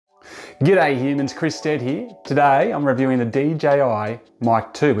G'day humans, Chris Stead here. Today I'm reviewing the DJI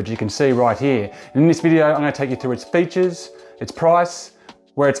Mic 2, which you can see right here. In this video I'm going to take you through its features, its price,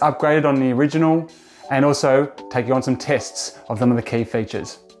 where it's upgraded on the original, and also take you on some tests of some of the key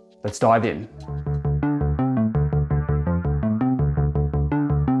features. Let's dive in.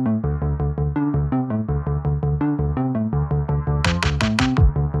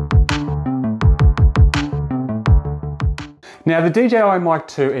 Now the DJI Mic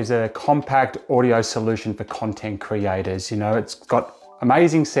 2 is a compact audio solution for content creators. You know, it's got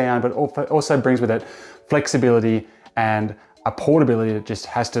amazing sound, but also brings with it flexibility and a portability that just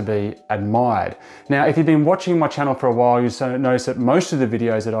has to be admired. Now, if you've been watching my channel for a while, you'll notice that most of the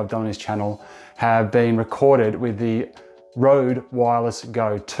videos that I've done on this channel have been recorded with the Rode Wireless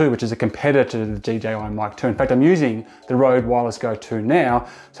Go 2, which is a competitor to the DJI Mic 2. In fact, I'm using the Rode Wireless Go 2 now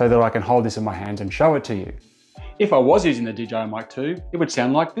so that I can hold this in my hands and show it to you. If I was using the DJI Mic 2, it would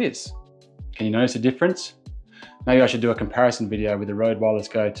sound like this. Can you notice a difference? Maybe I should do a comparison video with the Rode Wireless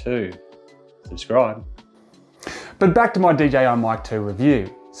Go 2. Subscribe. But back to my DJI Mic 2 review.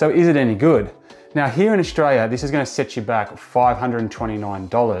 So is it any good? Now here in Australia, this is going to set you back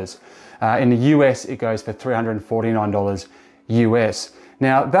 $529. In the US, it goes for $349 US.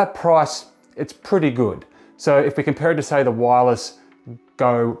 Now that price, it's pretty good. So if we compare it to say the Wireless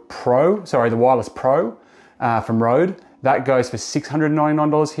Pro from Rode, that goes for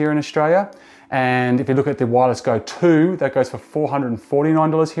 $699 here in Australia. And if you look at the Wireless Go 2, that goes for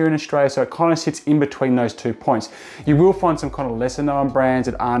 $449 here in Australia. So it kind of sits in between those 2 points. You will find some kind of lesser known brands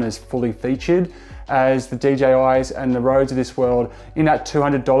that aren't as fully featured as the DJIs and the Rodes of this world in that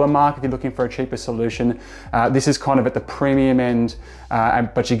 $200 mark if you're looking for a cheaper solution. This is kind of at the premium end,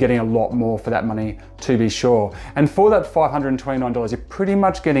 but you're getting a lot more for that money, to be sure. And for that $529, you're pretty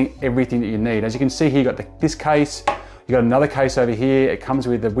much getting everything that you need. As you can see here, you got this case, you got another case over here. It comes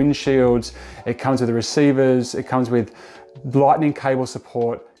with the windshields, it comes with the receivers, it comes with lightning cable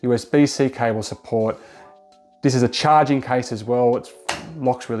support, USB-C cable support. This is a charging case as well. It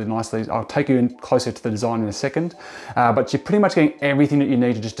locks really nicely. I'll take you in closer to the design in a second. But you're pretty much getting everything that you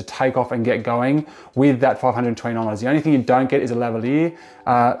need to take off and get going with that $529. The only thing you don't get is a lavalier,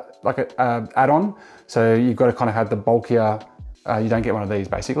 like an add-on. So you've got to kind of have the bulkier, you don't get one of these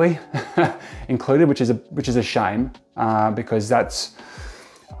basically included, which is a shame because that's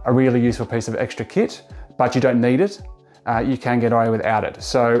a really useful piece of extra kit, but you don't need it. You can get away without it.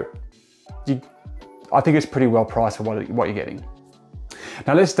 So I think it's pretty well priced for what you're getting.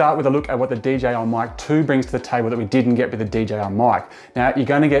 Now let's start with a look at what the DJI Mic 2 brings to the table that we didn't get with the DJI Mic. Now you're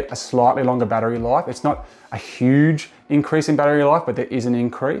going to get a slightly longer battery life. It's not a huge increase in battery life, but there is an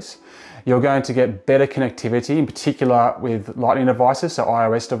increase. You're going to get better connectivity, in particular with Lightning devices, so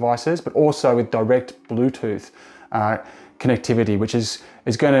iOS devices, but also with direct Bluetooth connectivity, which is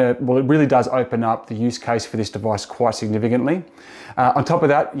going to, well, it really does open up the use case for this device quite significantly. On top of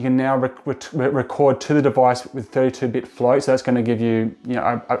that, you can now record to the device with 32-bit float, so that's going to give you,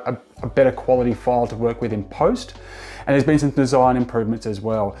 a better quality file to work with in post. And there's been some design improvements as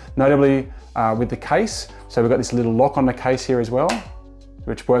well, notably with the case. So we've got this little lock on the case here as well,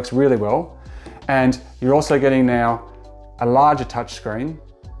 which works really well. And you're also getting now a larger touchscreen,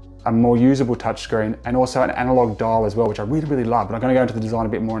 a more usable touchscreen, and also an analog dial as well, which I really, really love, but I'm gonna go into the design a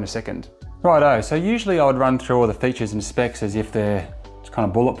bit more in a second. Righto, so usually I would run through all the features and specs as if they're just kind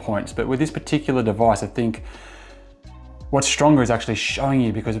of bullet points, but with this particular device, I think what's stronger is actually showing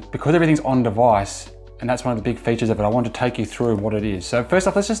you because everything's on device, and that's one of the big features of it. I want to take you through what it is. So first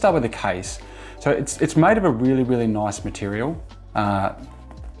off, let's just start with the case. So it's made of a really, really nice material,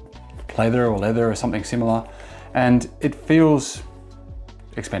 pleather or leather or something similar, and it feels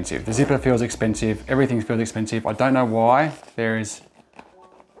expensive. The zipper feels expensive, everything feels expensive. I don't know why there is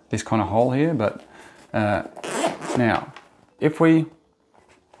this kind of hole here, but now, if we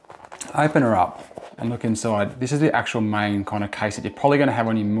open her up and look inside, this is the actual main kind of case that you're probably gonna have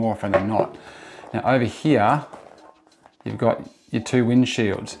on you more often than not. Now over here, you've got your two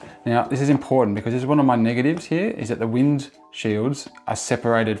windshields. Now this is important because this is one of my negatives here, is that the windshields are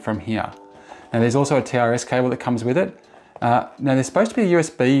separated from here. Now there's also a TRS cable that comes with it. Now there's supposed to be a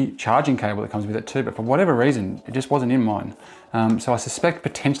USB charging cable that comes with it too, but for whatever reason, it just wasn't in mine. So I suspect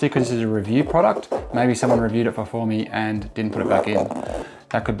potentially because this is a review product, maybe someone reviewed it for me and didn't put it back in.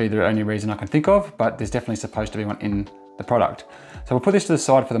 That could be the only reason I can think of, but there's definitely supposed to be one in the product. So we'll put this to the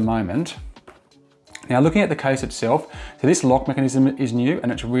side for the moment. Now looking at the case itself, so this lock mechanism is new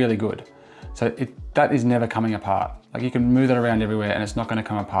and it's really good. So that is never coming apart. Like you can move that around everywhere and it's not gonna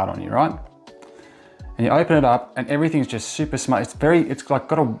come apart on you, right? And you open it up and everything's just super smart. It's like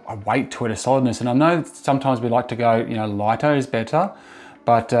got a weight to it, a solidness. And I know sometimes we like to go, lighter is better,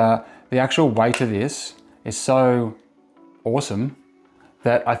 but the actual weight of this is so awesome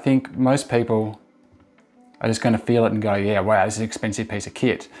that I think most people are just going to feel it and go, yeah, wow, this is an expensive piece of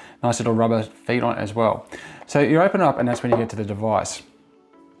kit. Nice little rubber feet on it as well. So you open up and that's when you get to the device.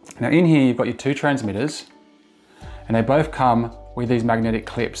 Now in here, you've got your two transmitters and they both come with these magnetic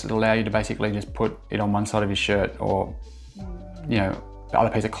clips that allow you to basically just put it on one side of your shirt or, you know, the other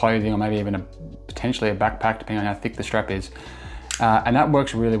piece of clothing or maybe even potentially a backpack, depending on how thick the strap is. And that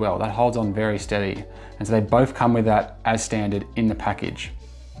works really well. That holds on very steady. And so they both come with that as standard in the package.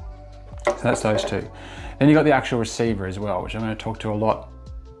 So that's those two. Then you've got the actual receiver as well, which I'm going to talk to a lot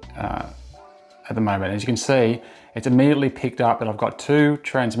at the moment. As you can see, it's immediately picked up that I've got two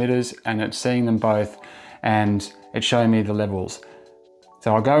transmitters and it's seeing them both and it's showing me the levels.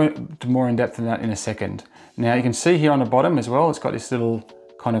 So I'll go to more in depth than that in a second. Now you can see here on the bottom as well, it's got this little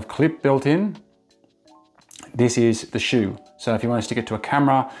kind of clip built in. This is the shoe. So if you want to stick it to a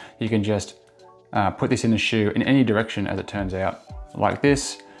camera, you can just put this in the shoe in any direction as it turns out, like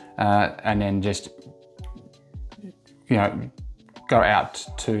this, and then just, you know, go out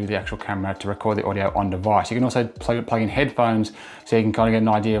to the actual camera to record the audio on device. You can also plug in headphones so you can kind of get an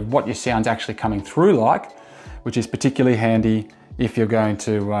idea of what your sound's actually coming through like, which is particularly handy if you're going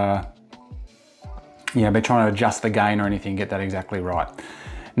to you know, be trying to adjust the gain or anything, get that exactly right.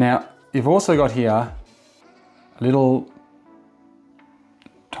 Now, you've also got here a little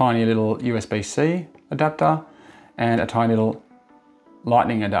tiny little USB-C adapter and a tiny little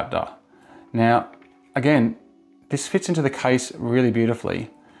lightning adapter. Now, again, this fits into the case really beautifully,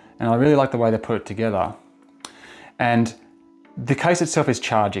 and I really like the way they put it together. And the case itself is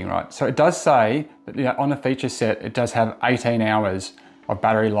charging, right? So it does say that, you know, on the feature set, it does have 18 hours of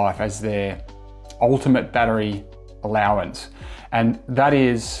battery life as their ultimate battery allowance. And that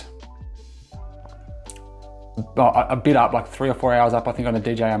is a bit up, like 3 or 4 hours up, I think, on the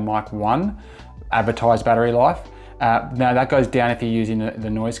DJI Mic 1 advertised battery life. Now that goes down if you're using the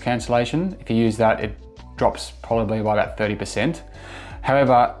noise cancellation. If you use that, it drops probably by about 30%.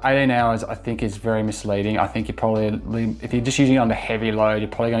 However, 18 hours I think is very misleading. I think you're probably, if you're just using it on the heavy load, you're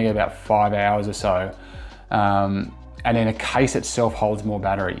probably gonna get about 5 hours or so. And then the case itself holds more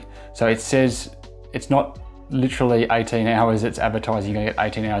battery. So it says it's not literally 18 hours it's advertising you're gonna get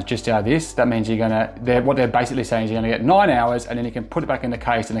 18 hours just out of this. That means you're gonna, what they're basically saying is you're gonna get 9 hours and then you can put it back in the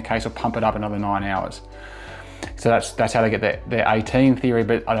case and the case will pump it up another 9 hours. So that's how they get their 18 theory,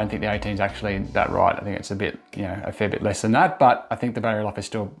 but I don't think the 18 is actually that right. I think it's a bit, you know, a fair bit less than that, but I think the battery life is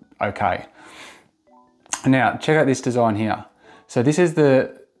still okay. Now, check out this design here. So this is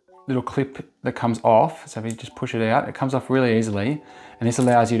the little clip that comes off. So if you just push it out, it comes off really easily. And this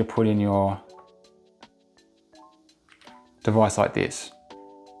allows you to put in your device like this.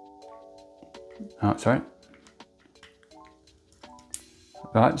 Oh, sorry.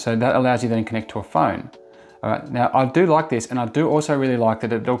 Right, so that allows you then to connect to a phone. All right, now I do like this, and I do also really like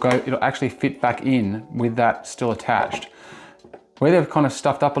that it'll actually fit back in with that still attached. Where they've kind of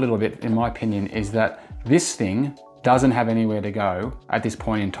stuffed up a little bit, in my opinion, is that this thing doesn't have anywhere to go at this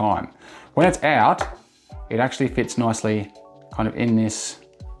point in time. When it's out, it actually fits nicely kind of in this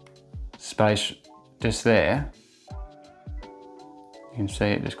space just there. You can see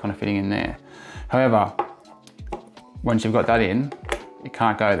it just kind of fitting in there. However, once you've got that in, it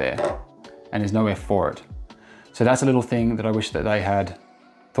can't go there, and there's nowhere for it. So that's a little thing that I wish that they had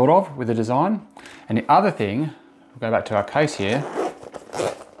thought of with the design. And the other thing, we'll go back to our case here,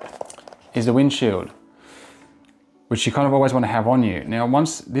 is the windshield, which you kind of always want to have on you. Now,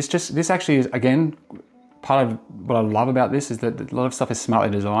 once this actually is, again, part of what I love about this is that a lot of stuff is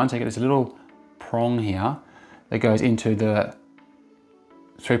smartly designed. So you get this little prong here that goes into the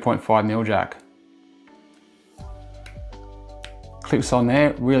 3.5mm jack. Clips on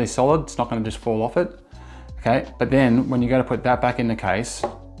there, really solid. It's not going to just fall off it. Okay, but then when you go to put that back in the case,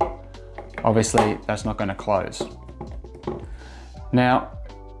 obviously that's not going to close. Now,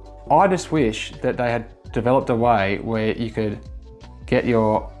 I just wish that they had developed a way where you could get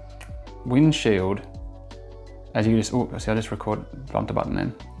your windshield, as you just, oh, see, I just bumped a button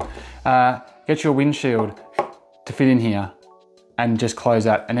then. Get your windshield to fit in here and just close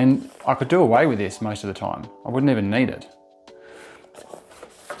that. And then I could do away with this most of the time. I wouldn't even need it.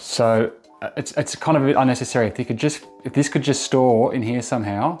 So it's kind of a bit unnecessary. If this could just store in here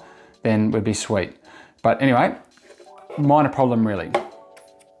somehow, then it would be sweet. But anyway, minor problem really.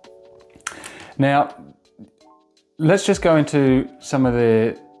 Now, let's just go into some of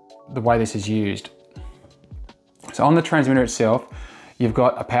the way this is used. So on the transmitter itself, you've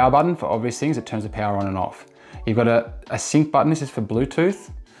got a power button for obvious things. It turns the power on and off. You've got a sync button. This is for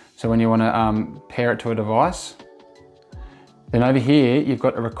Bluetooth. So when you want to pair it to a device. Then over here, you've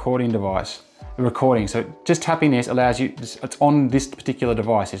got a recording device. The recording, so just tapping this allows you, it's on this particular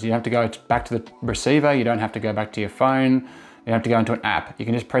device. So you don't have to go back to the receiver, you don't have to go back to your phone, you don't have to go into an app. You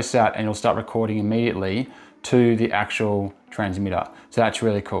can just press that and it'll start recording immediately to the actual transmitter. So that's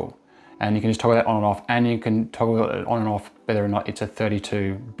really cool. And you can just toggle that on and off, and you can toggle it on and off whether or not it's a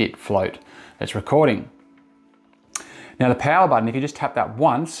 32-bit float that's recording. Now the power button, if you just tap that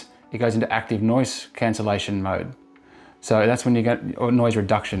once, it goes into active noise cancellation mode. So that's when you get or noise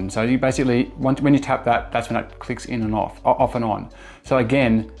reduction. So you basically, when you tap that, that's when it clicks in and off and on. So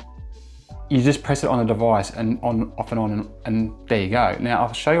again, you just press it on the device and off and on, and there you go. Now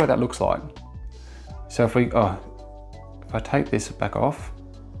I'll show you what that looks like. So if I take this back off,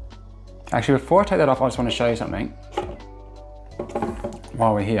 actually before I take that off, I just want to show you something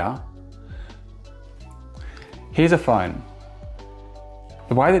while we're here. Here's a phone.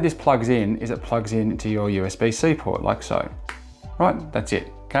 The way that this plugs in is it plugs into your USB-C port, like so. Right, that's it,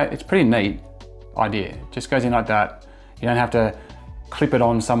 okay? It's a pretty neat idea. It just goes in like that. You don't have to clip it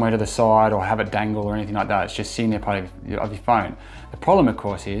on somewhere to the side or have it dangle or anything like that. It's just sitting there part of your phone. The problem, of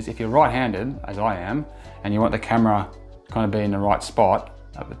course, is if you're right-handed, as I am, and you want the camera to kind of be in the right spot,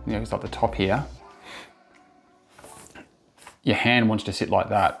 it's like the top here, your hand wants to sit like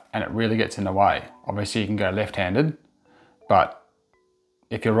that and it really gets in the way. Obviously you can go left-handed, but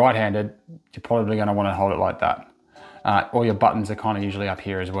if you're right-handed, you're probably going to want to hold it like that. All your buttons are kind of usually up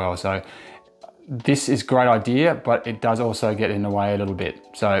here as well. So this is a great idea, but it does also get in the way a little bit.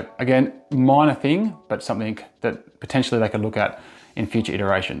 So again, minor thing, but something that potentially they could look at in future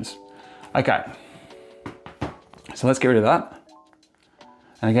iterations. Okay, so let's get rid of that.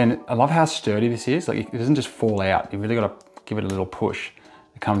 And again, I love how sturdy this is. Like it doesn't just fall out. You've really got to give it a little push.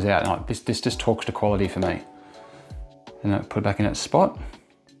 It comes out. And like, this just talks to quality for me. And I'll put it back in its spot.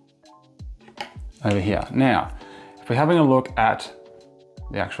 Over here. Now, if we're having a look at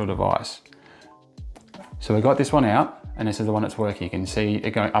the actual device. So we've got this one out, and this is the one that's working. You can see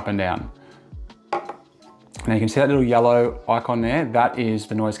it going up and down. Now you can see that little yellow icon there. That is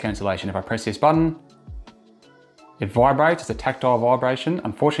the noise cancellation. If I press this button, it vibrates. It's a tactile vibration.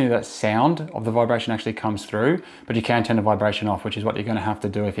 Unfortunately, that sound of the vibration actually comes through, but you can turn the vibration off, which is what you're going to have to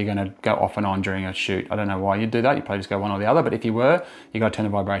do if you're going to go off and on during a shoot. I don't know why you'd do that. You probably just go one or the other, but if you were, you got to turn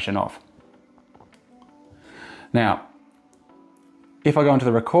the vibration off. Now, if I go into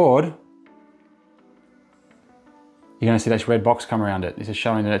the record, you're going to see this red box come around it. This is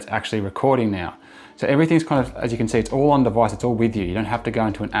showing that it's actually recording now. So everything's kind of, as you can see, it's all on device, it's all with you. You don't have to go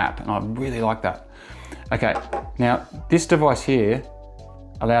into an app, and I really like that. Okay, now this device here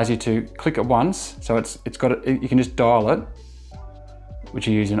allows you to click it once, so you can just dial it, which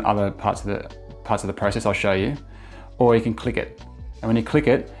you use in other parts of the process I'll show you, or you can click it. And when you click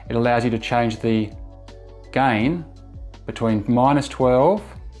it, it allows you to change the gain between -12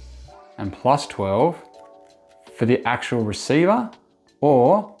 and +12 for the actual receiver,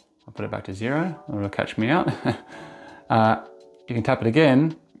 or I'll put it back to 0, or it'll catch me out. You can tap it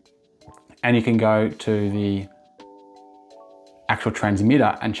again, and you can go to the actual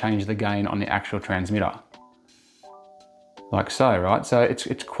transmitter and change the gain on the actual transmitter. Like so, right? So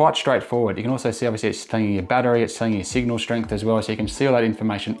it's quite straightforward. You can also see, obviously, it's telling you your battery, it's telling you your signal strength as well, so you can see all that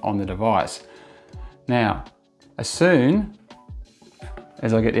information on the device. Now, as soon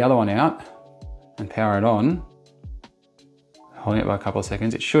as I get the other one out and power it on, holding it by a couple of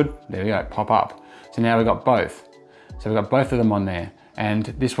seconds, it should, there we go, pop up. So now we've got both. So we've got both of them on there, and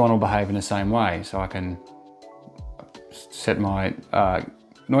this one will behave in the same way. So I can set my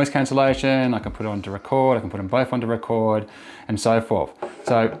noise cancellation, I can put it on to record, I can put them both onto record, and so forth.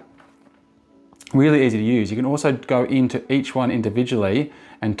 So really easy to use. You can also go into each one individually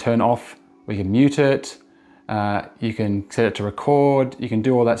and turn off. We can mute it, you can set it to record, you can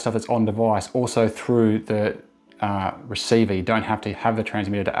do all that stuff that's on device also through the receiver. You don't have to have the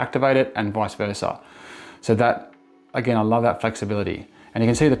transmitter to activate it, and vice versa. So that, again, I love that flexibility. And you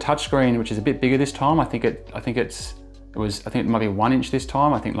can see the touchscreen, which is a bit bigger this time. I think it might be 1 inch this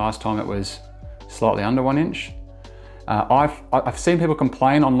time. I think last time it was slightly under 1 inch. I've seen people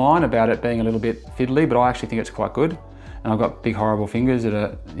complain online about it being a little bit fiddly, but I actually think it's quite good. And I've got big horrible fingers that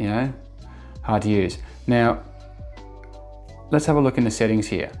are, you know, hard to use. Now, let's have a look in the settings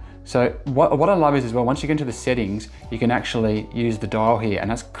here. So what I love is as well, once you get into the settings, you can actually use the dial here,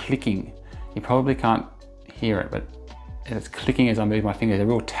 and that's clicking. You probably can't hear it, but it's clicking as I move my fingers. There's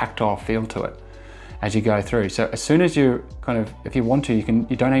a real tactile feel to it as you go through. So as soon as you kind of, if you want to,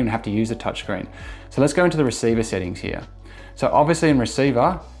 you don't even have to use the touchscreen. So let's go into the receiver settings here. So obviously in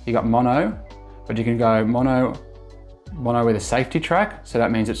receiver, you got mono, but you can go mono mono with a safety track. So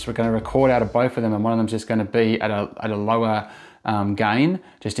that means it's going to record out of both of them, and one of them's just going to be at a lower gain,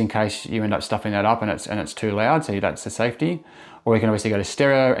 just in case you end up stuffing that up and it's too loud. So that's the safety. Or you can obviously go to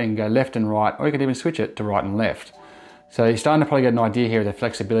stereo and go left and right, or you can even switch it to right and left. So you're starting to probably get an idea here of the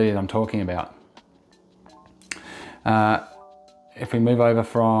flexibility that I'm talking about. If we move over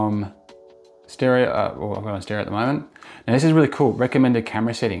from stereo, well, I've got on stereo at the moment. Now this is really cool, recommended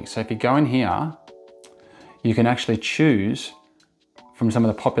camera settings. So if you go in here, you can actually choose from some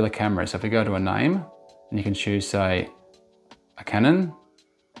of the popular cameras. So if we go to a name, and you can choose, say, a Canon,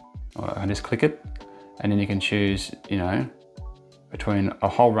 or I can just click it, and then you can choose, you know, between a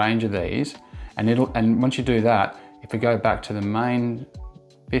whole range of these, and once you do that, if we go back to the main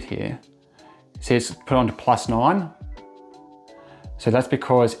bit here, see it's put on to +9. So that's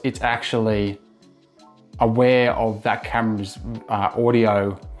because it's actually aware of that camera's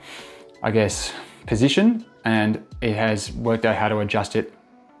audio, I guess, position, and it has worked out how to adjust it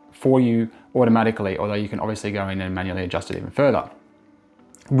for you automatically, although you can obviously go in and manually adjust it even further.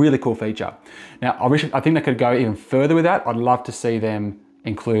 Really cool feature. Now, I think they could go even further with that. I'd love to see them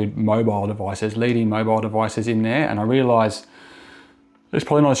include mobile devices, leading mobile devices in there, and I realize it's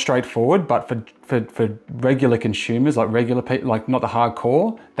probably not as straightforward, but for regular consumers, like regular people, like not the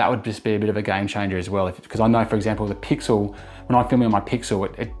hardcore, that would just be a bit of a game changer as well. Because I know, for example, the Pixel, when I'm filming on my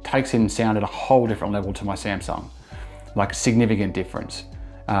Pixel, it takes in sound at a whole different level to my Samsung, like a significant difference,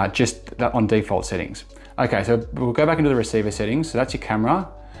 just that on default settings. Okay, so we'll go back into the receiver settings. So that's your camera.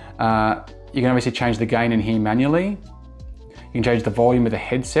 You can obviously change the gain in here manually. You can change the volume of the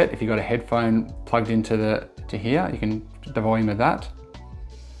headset. If you've got a headphone plugged into here, you can the volume of that.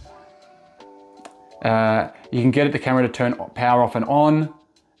 You can get the camera to turn power off and on,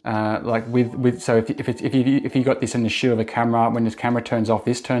 like so if you got this in the shoe of a camera, when this camera turns off,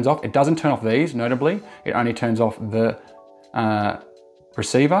 this turns off. It doesn't turn off these, notably. It only turns off the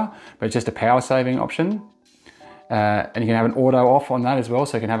receiver, but it's just a power saving option. And you can have an auto off on that as well,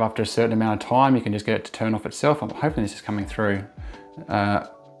 so you can have after a certain amount of time, you can just get it to turn off itself. I'm hoping this is coming through. And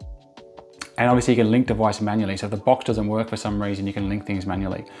obviously you can link device manually. So if the box doesn't work for some reason, you can link things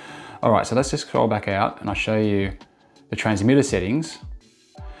manually. All right, so let's just scroll back out and I'll show you the transmitter settings.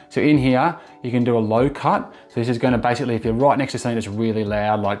 So in here, you can do a low cut. So this is gonna basically, if you're right next to something that's really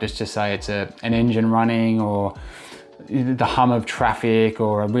loud, like let's just say it's an engine running, or the hum of traffic,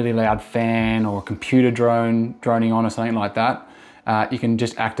 or a really loud fan, or a computer droning on, or something like that, you can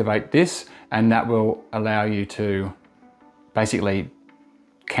just activate this, and that will allow you to basically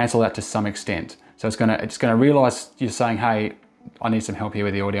cancel that to some extent. So it's gonna realize you're saying, hey, I need some help here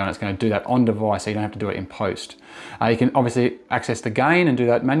with the audio, and it's going to do that on device, so you don't have to do it in post. You can obviously access the gain and do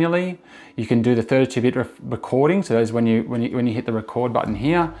that manually. You can do the 32-bit recording, so that's when you hit the record button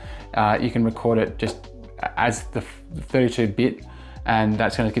here, you can record it just as the 32-bit, and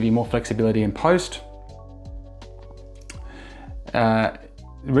that's going to give you more flexibility in post.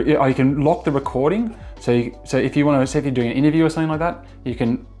 You can lock the recording, so if you want to, say if you're doing an interview or something like that, you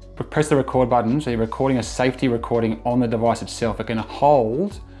can press the record button, so you're recording a safety recording on the device itself. It can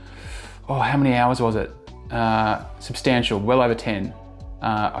hold, oh, how many hours was it? Substantial, well over 10.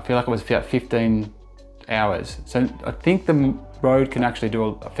 I feel like it was about 15 hours. So I think the Rode can actually do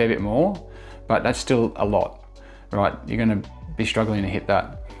a fair bit more, but that's still a lot, right? You're gonna be struggling to hit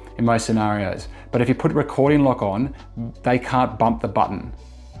that in most scenarios. But if you put recording lock on, they can't bump the button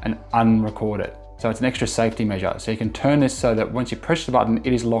and unrecord it. So it's an extra safety measure. So you can turn this so that once you press the button,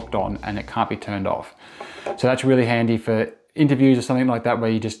 it is locked on and it can't be turned off. So that's really handy for interviews or something like that,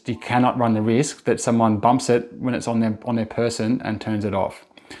 where you cannot run the risk that someone bumps it when it's on their person and turns it off.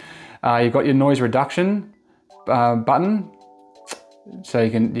 You've got your noise reduction button. So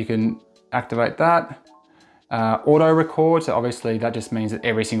you can activate that. Auto record, so obviously that just means that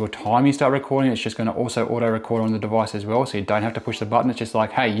every single time you start recording, it's just going to also auto record on the device as well, so you don't have to push the button. It's just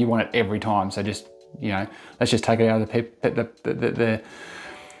like, hey, you want it every time, so just, you know, let's just take it out of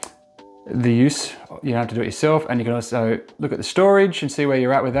the use. You don't have to do it yourself. And you can also look at the storage and see where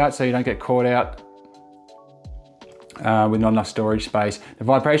you're at with that, so you don't get caught out with not enough storage space. The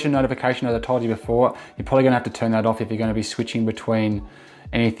vibration notification, as I told you before, you're probably going to have to turn that off if you're going to be switching between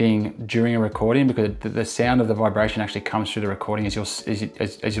anything during a recording, because the sound of the vibration actually comes through the recording, as you'll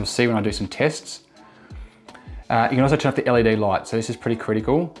see when I do some tests. You can also turn off the LED light, so this is pretty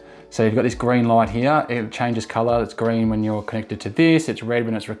critical. So you've got this green light here, it changes color. It's green when you're connected to this, it's red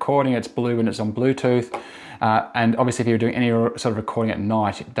when it's recording, it's blue when it's on Bluetooth. And obviously if you're doing any sort of recording at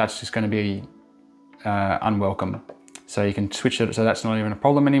night, that's just going to be unwelcome. So you can switch it so that's not even a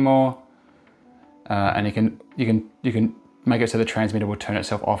problem anymore. And you can make it so the transmitter will turn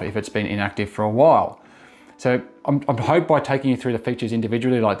itself off if it's been inactive for a while. So I hope by taking you through the features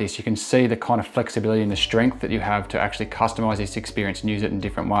individually like this, you can see the kind of flexibility and the strength that you have to actually customize this experience and use it in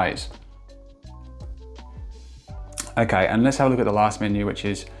different ways. Okay, and let's have a look at the last menu, which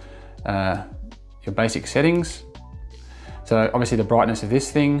is your basic settings. So obviously the brightness of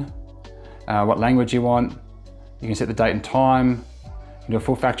this thing, what language you want. You can set the date and time. You can do a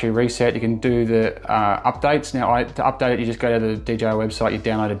full factory reset. You can do the updates. Now to update it, you just go to the DJI website, you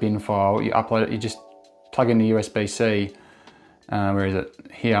download a bin file, you upload it, you just plug in the USB-C, where is it?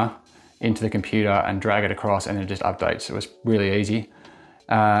 Here, into the computer and drag it across and it just updates. It was really easy.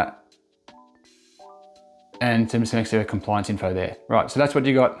 And some extra compliance info there. Right, so that's what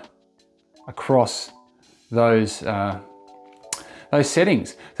you got across those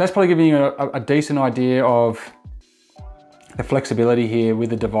settings. So that's probably giving you a decent idea of the flexibility here with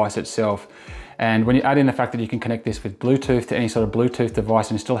the device itself. And when you add in the fact that you can connect this with Bluetooth to any sort of Bluetooth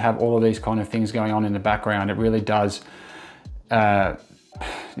device and still have all of these kind of things going on in the background, it really does,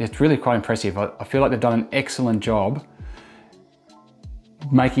 it's really quite impressive. I feel like they've done an excellent job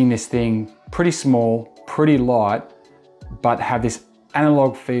making this thing pretty small, pretty light, but have this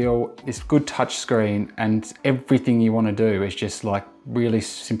analog feel, this good touch screen, and everything you want to do is just like really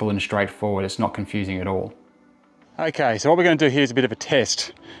simple and straightforward. It's not confusing at all. Okay, so what we're going to do here is a bit of a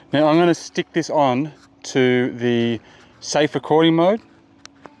test. Now I'm going to stick this on to the safe recording mode.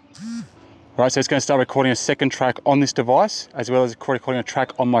 Right, so it's going to start recording a second track on this device, as well as recording a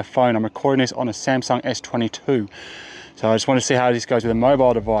track on my phone. I'm recording this on a Samsung S22. So I just want to see how this goes with a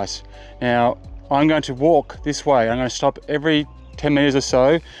mobile device. Now, I'm going to walk this way. I'm going to stop every 10 meters or so.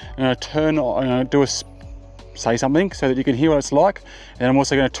 I'm going to turn on, I'm going to do say something so that you can hear what it's like. And I'm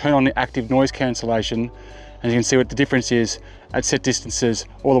also going to turn on the active noise cancellation, and you can see what the difference is at set distances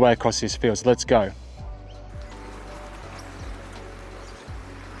all the way across this field. So let's go.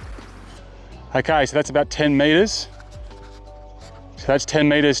 Okay, so that's about 10 meters. So that's 10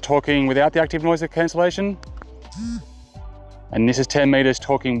 meters talking without the active noise cancellation. And this is 10 meters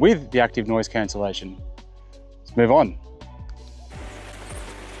talking with the active noise cancellation. Let's move on.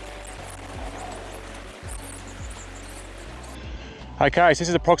 Okay, so this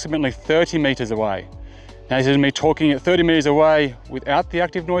is approximately 30 meters away. Now this is me talking at 30 meters away without the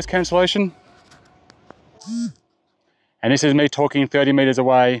active noise cancellation. And this is me talking 30 meters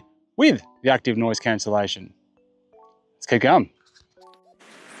away with the active noise cancellation. Let's keep going.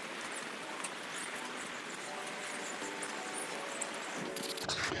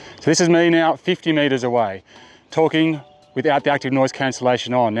 So this is me now 50 meters away, talking without the active noise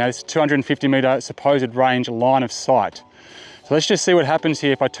cancellation on. Now this is 250 meter supposed range line of sight. So let's just see what happens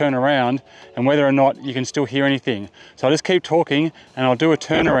here if I turn around and whether or not you can still hear anything. So I'll just keep talking and I'll do a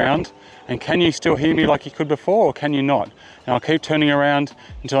turnaround, and can you still hear me like you could before, or can you not? And I'll keep turning around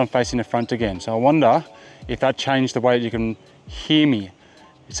until I'm facing the front again. So I wonder if that changed the way that you can hear me.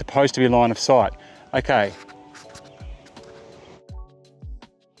 It's supposed to be line of sight. Okay.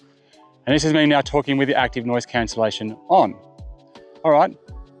 And this is me now talking with the active noise cancellation on. All right,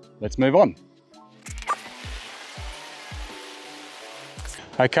 let's move on.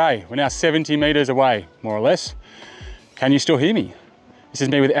 Okay, we're now 70 meters away, more or less. Can you still hear me? This is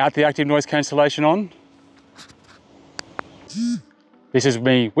me without the active noise cancellation on. This is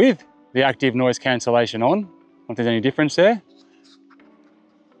me with the active noise cancellation on. If there's any difference there.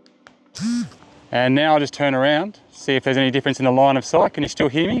 And now I'll just turn around, see if there's any difference in the line of sight. Can you still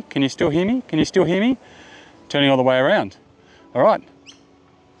hear me? Can you still hear me? Can you still hear me? Turning all the way around. All right,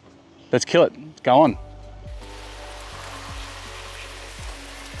 let's kill it, let's go on.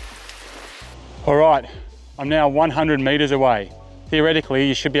 All right, I'm now 100 meters away. Theoretically,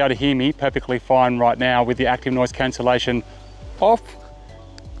 you should be able to hear me perfectly fine right now with the active noise cancellation off.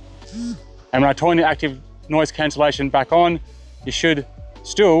 And when I turn the active noise cancellation back on, you should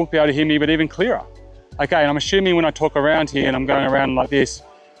still be able to hear me, but even clearer. Okay, and I'm assuming when I talk around here and I'm going around like this,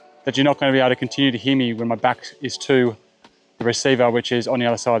 that you're not going to be able to continue to hear me when my back is to the receiver, which is on the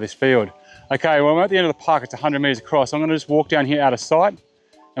other side of this field. Okay, well, I'm at the end of the park, it's 100 meters across. So I'm going to just walk down here out of sight, and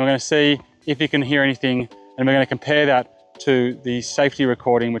we're going to see if you can hear anything, and we're going to compare that to the safety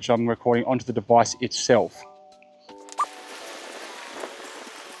recording, which I'm recording onto the device itself.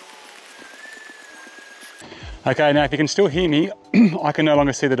 Okay, now if you can still hear me, I can no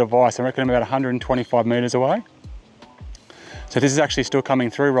longer see the device. I reckon I'm about 125 meters away. So this is actually still coming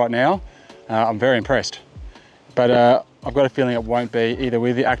through right now. I'm very impressed. But I've got a feeling it won't be either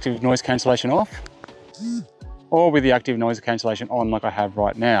with the active noise cancellation off or with the active noise cancellation on like I have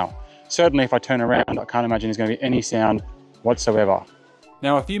right now. Certainly if I turn around, I can't imagine there's going to be any sound whatsoever.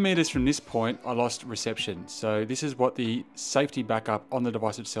 Now a few meters from this point, I lost reception. So this is what the safety backup on the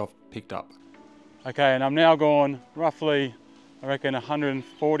device itself picked up. Okay, and I'm now gone roughly, I reckon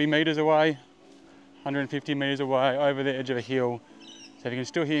 140 meters away, 150 meters away over the edge of a hill. So if you can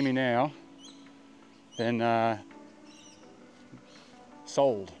still hear me now, then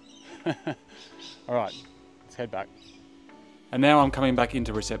sold. All right, let's head back. And now I'm coming back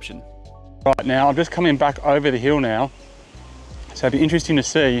into reception. Right, now I'm just coming back over the hill now. So it'd be interesting to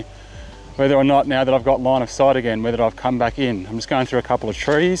see whether or not, now that I've got line of sight again, whether I've come back in. I'm just going through a couple of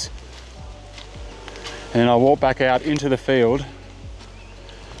trees, and then I'll walk back out into the field,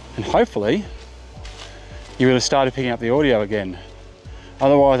 and hopefully you would have started picking up the audio again.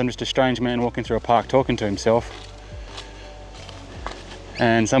 Otherwise, I'm just a strange man walking through a park talking to himself.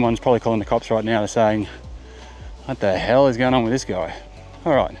 And someone's probably calling the cops right now. They're saying, what the hell is going on with this guy?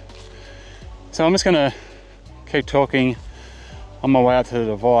 All right, so I'm just gonna keep talking on my way out to the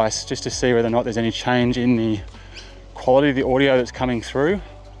device just to see whether or not there's any change in the quality of the audio that's coming through.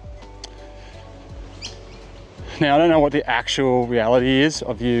 Now, I don't know what the actual reality is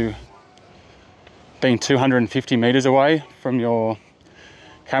of you being 250 meters away from your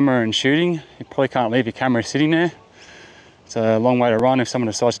camera and shooting. You probably can't leave your camera sitting there. It's a long way to run if someone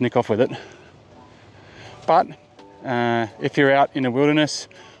decides to nick off with it. But if you're out in the wilderness,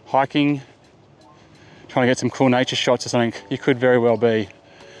 hiking, trying to get some cool nature shots or something, you could very well be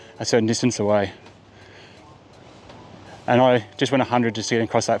a certain distance away. And I just went 100 just to get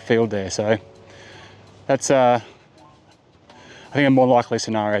across that field there. So that's, I think a more likely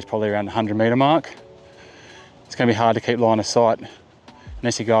scenario is probably around the 100 meter mark. It's going to be hard to keep line of sight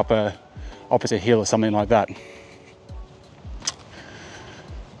unless you go up a opposite hill or something like that.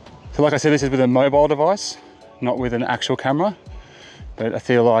 So like I said, this is with a mobile device, not with an actual camera, but I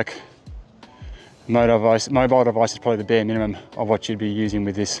feel like mobile device is probably the bare minimum of what you'd be using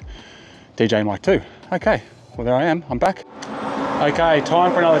with this DJI Mic 2. Okay, well there I am, I'm back. Okay,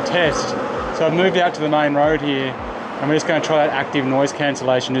 time for another test. So I've moved out to the main road here, and we're just going to try that active noise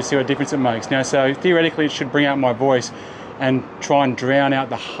cancellation to see what difference it makes. Now, so theoretically it should bring out my voice and try and drown out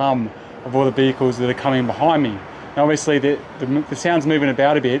the hum of all the vehicles that are coming behind me. Now obviously the sound's moving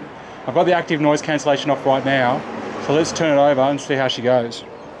about a bit. I've got the active noise cancellation off right now, so let's turn it over and see how she goes.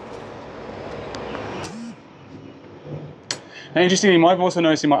 Now interestingly, you might have also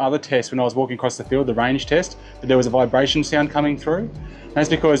noticed in my other test when I was walking across the field, the range test, that there was a vibration sound coming through. That's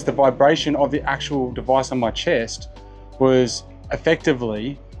because the vibration of the actual device on my chest was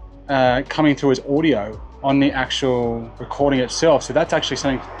effectively coming through as audio on the actual recording itself. So that's actually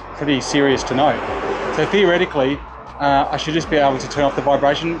something pretty serious to note. So theoretically, I should just be able to turn off the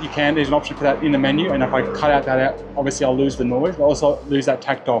vibration. There's an option for that in the menu, and if I cut out that out, obviously I'll lose the noise, but also lose that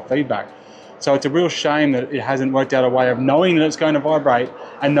tactile feedback. So it's a real shame that it hasn't worked out a way of knowing that it's going to vibrate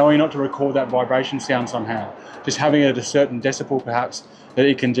and knowing not to record that vibration sound somehow. Just having it at a certain decibel perhaps that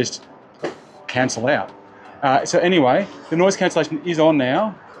it can just cancel out. So anyway, the noise cancellation is on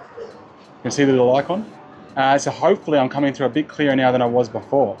now. You can see the little icon. So hopefully I'm coming through a bit clearer now than I was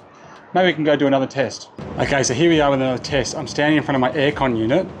before. Maybe we can go do another test. Okay, so here we are with another test. I'm standing in front of my aircon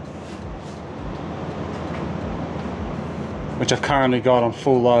unit, which I've currently got on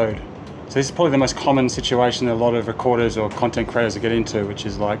full load. So this is probably the most common situation that a lot of recorders or content creators will get into, which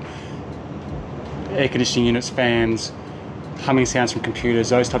is like air conditioning units, fans, humming sounds from computers,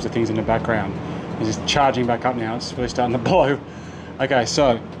 those types of things in the background. It's just charging back up now, it's really starting to blow. Okay,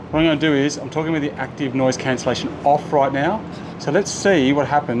 so what I'm going to do is, I'm talking with the active noise cancellation off right now. So let's see what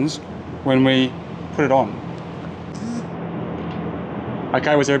happens when we put it on.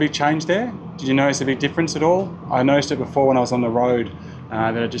 Okay, was there a big change there? Did you notice a big difference at all? I noticed it before when I was on the road,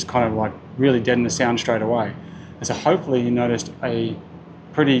 that it just kind of like really deadened the sound straight away. And so hopefully you noticed a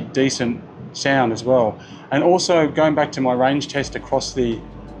pretty decent sound as well. And also going back to my range test across the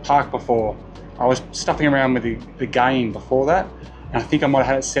park before, I was stuffing around with the gain before that, and I think I might have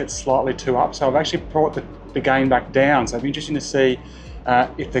had it set slightly too up. So I've actually brought the gain back down. So it'd be interesting to see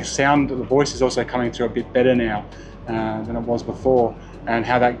if the sound, the voice is also coming through a bit better now than it was before, and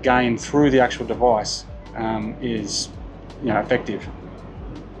how that gain through the actual device is, effective.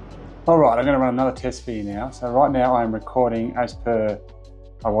 All right, I'm going to run another test for you now. So right now I'm recording as per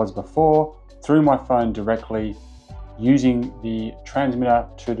I was before, through my phone directly, using the transmitter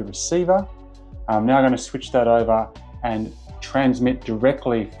to the receiver. I'm now going to switch that over and transmit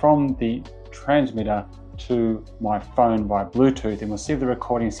directly from the transmitter to my phone via Bluetooth, and we'll see if the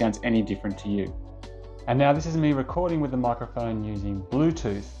recording sounds any different to you. And now this is me recording with the microphone using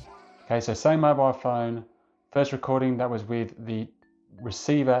Bluetooth. Okay, so same mobile phone, first recording that was with the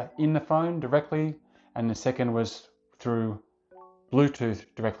receiver in the phone directly, and the second was through Bluetooth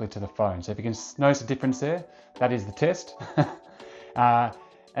directly to the phone. So if you can notice the difference there, that is the test.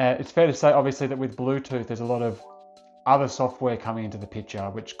 It's fair to say, obviously, that with Bluetooth, there's a lot of other software coming into the picture,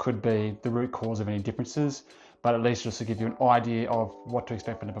 which could be the root cause of any differences, but at least just to give you an idea of what to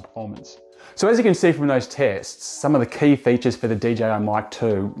expect from the performance. So as you can see from those tests, some of the key features for the DJI Mic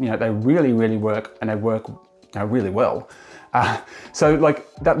 2, they really, really work, and they work really well. So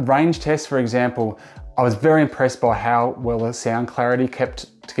like that range test, for example, I was very impressed by how well the sound clarity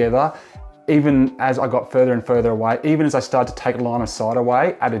kept together. Even as I got further and further away, even as I started to take line of sight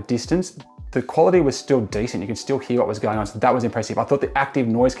away at a distance, the quality was still decent. You could still hear what was going on. So that was impressive. I thought the active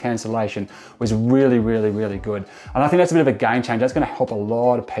noise cancellation was really, really, really good. And I think that's a bit of a game changer. That's going to help a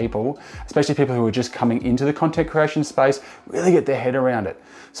lot of people, especially people who are just coming into the content creation space, really get their head around it.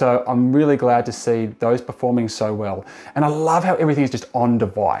 So I'm really glad to see those performing so well. And I love how everything is just on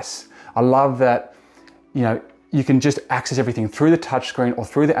device. I love that, you can just access everything through the touchscreen or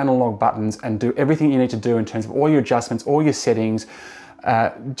through the analog buttons and do everything you need to do in terms of all your adjustments, all your settings,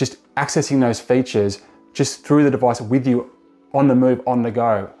 just accessing those features just through the device with you on the move, on the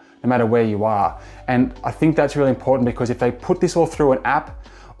go, no matter where you are. And I think that's really important, because if they put this all through an app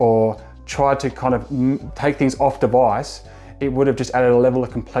or try to kind of take things off device, it would have just added a level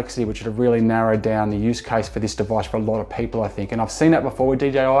of complexity, which would have really narrowed down the use case for this device for a lot of people, I think. And I've seen that before with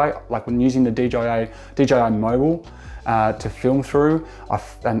DJI, like when using the DJI Mobile to film through,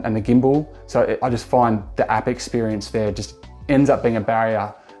 and the gimbal. So I just find the app experience there just ends up being a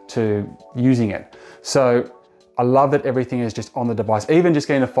barrier to using it. So I love that everything is just on the device. Even just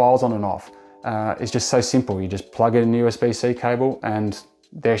getting the files on and off is just so simple. You just plug in a USB-C cable and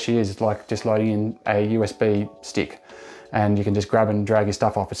there she is, like just loading in a USB stick. And you can just grab and drag your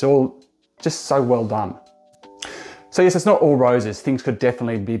stuff off. It's all just so well done. So yes, it's not all roses. Things could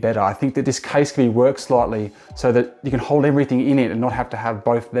definitely be better. I think that this case can be worked slightly so that you can hold everything in it and not have to have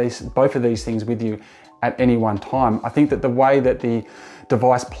both of these things with you at any one time. I think that the way that the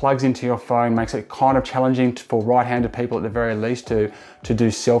device plugs into your phone makes it kind of challenging for right-handed people at the very least to do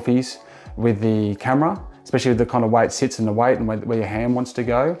selfies with the camera, especially with the kind of way it sits and the weight and where your hand wants to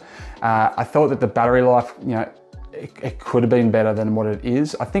go. I thought that the battery life, it could have been better than what it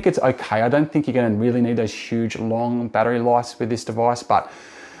is. I think it's okay. I don't think you're going to really need those huge long battery lives with this device, but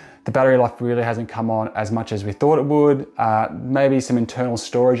the battery life really hasn't come on as much as we thought it would. Maybe some internal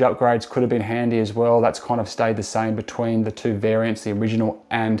storage upgrades could have been handy as well. That's kind of stayed the same between the two variants, the original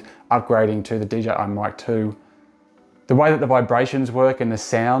and upgrading to the DJI Mic 2. The way that the vibrations work and the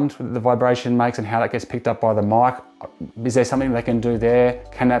sound that the vibration makes and how that gets picked up by the mic, is there something they can do there?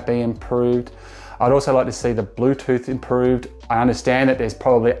 Can that be improved? I'd also like to see the Bluetooth improved. I understand that there's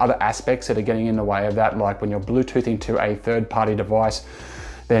probably other aspects that are getting in the way of that, like when you're Bluetoothing to a third-party device,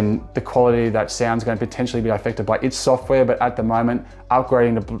 then the quality of that sound is going to potentially be affected by its software. But at the moment,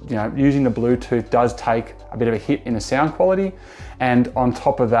 upgrading using the Bluetooth does take a bit of a hit in the sound quality. And on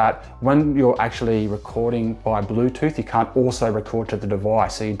top of that, when you're actually recording by Bluetooth, you can't also record to the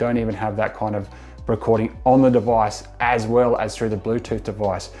device. So you don't even have that kind of recording on the device as well as through the Bluetooth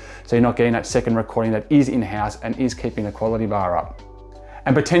device. So you're not getting that second recording that is in-house and is keeping the quality bar up.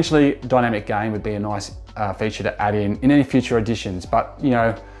 And potentially dynamic gain would be a nice feature to add in any future editions. But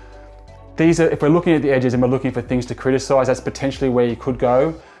these are, if we're looking at the edges and we're looking for things to criticize, that's potentially where you could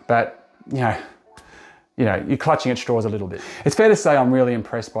go. But you're clutching at straws a little bit. It's fair to say I'm really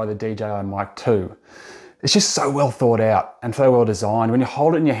impressed by the DJI Mic 2. It's just so well thought out and so well designed. When you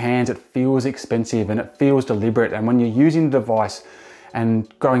hold it in your hands, it feels expensive and it feels deliberate. And when you're using the device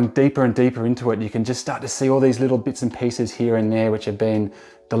and going deeper and deeper into it, you can just start to see all these little bits and pieces here and there which have been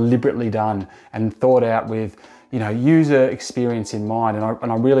deliberately done and thought out with user experience in mind.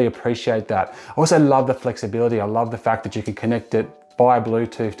 And I really appreciate that. I also love the flexibility. I love the fact that you can connect it via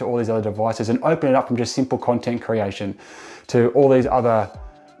Bluetooth to all these other devices and open it up from just simple content creation to all these other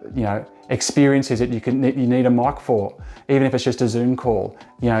experiences that you need a mic for. Even if it's just a Zoom call,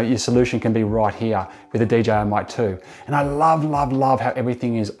 your solution can be right here with the DJI Mic 2. And I love, love, love how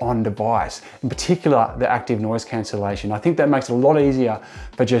everything is on device. In particular, the active noise cancellation. I think that makes it a lot easier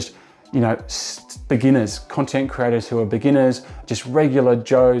for just beginners, content creators who are beginners, just regular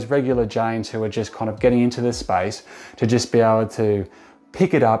Joes, regular Janes who are just kind of getting into this space, to just be able to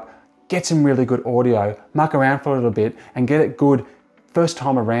pick it up, get some really good audio, muck around for a little bit and get it good first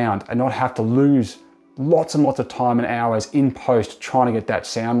time around and not have to lose lots and lots of time and hours in post trying to get that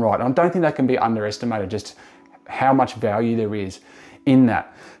sound right. And I don't think that can be underestimated, just how much value there is in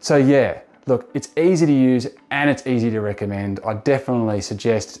that. So yeah, look, it's easy to use and it's easy to recommend. I definitely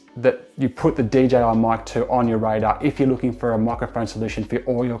suggest that you put the DJI Mic 2 on your radar if you're looking for a microphone solution for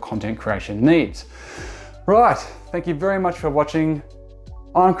all your content creation needs. Right, thank you very much for watching.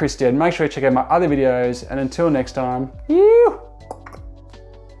 I'm Chris Stead. Make sure you check out my other videos, and until next time,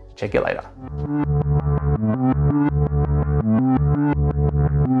 Check you later.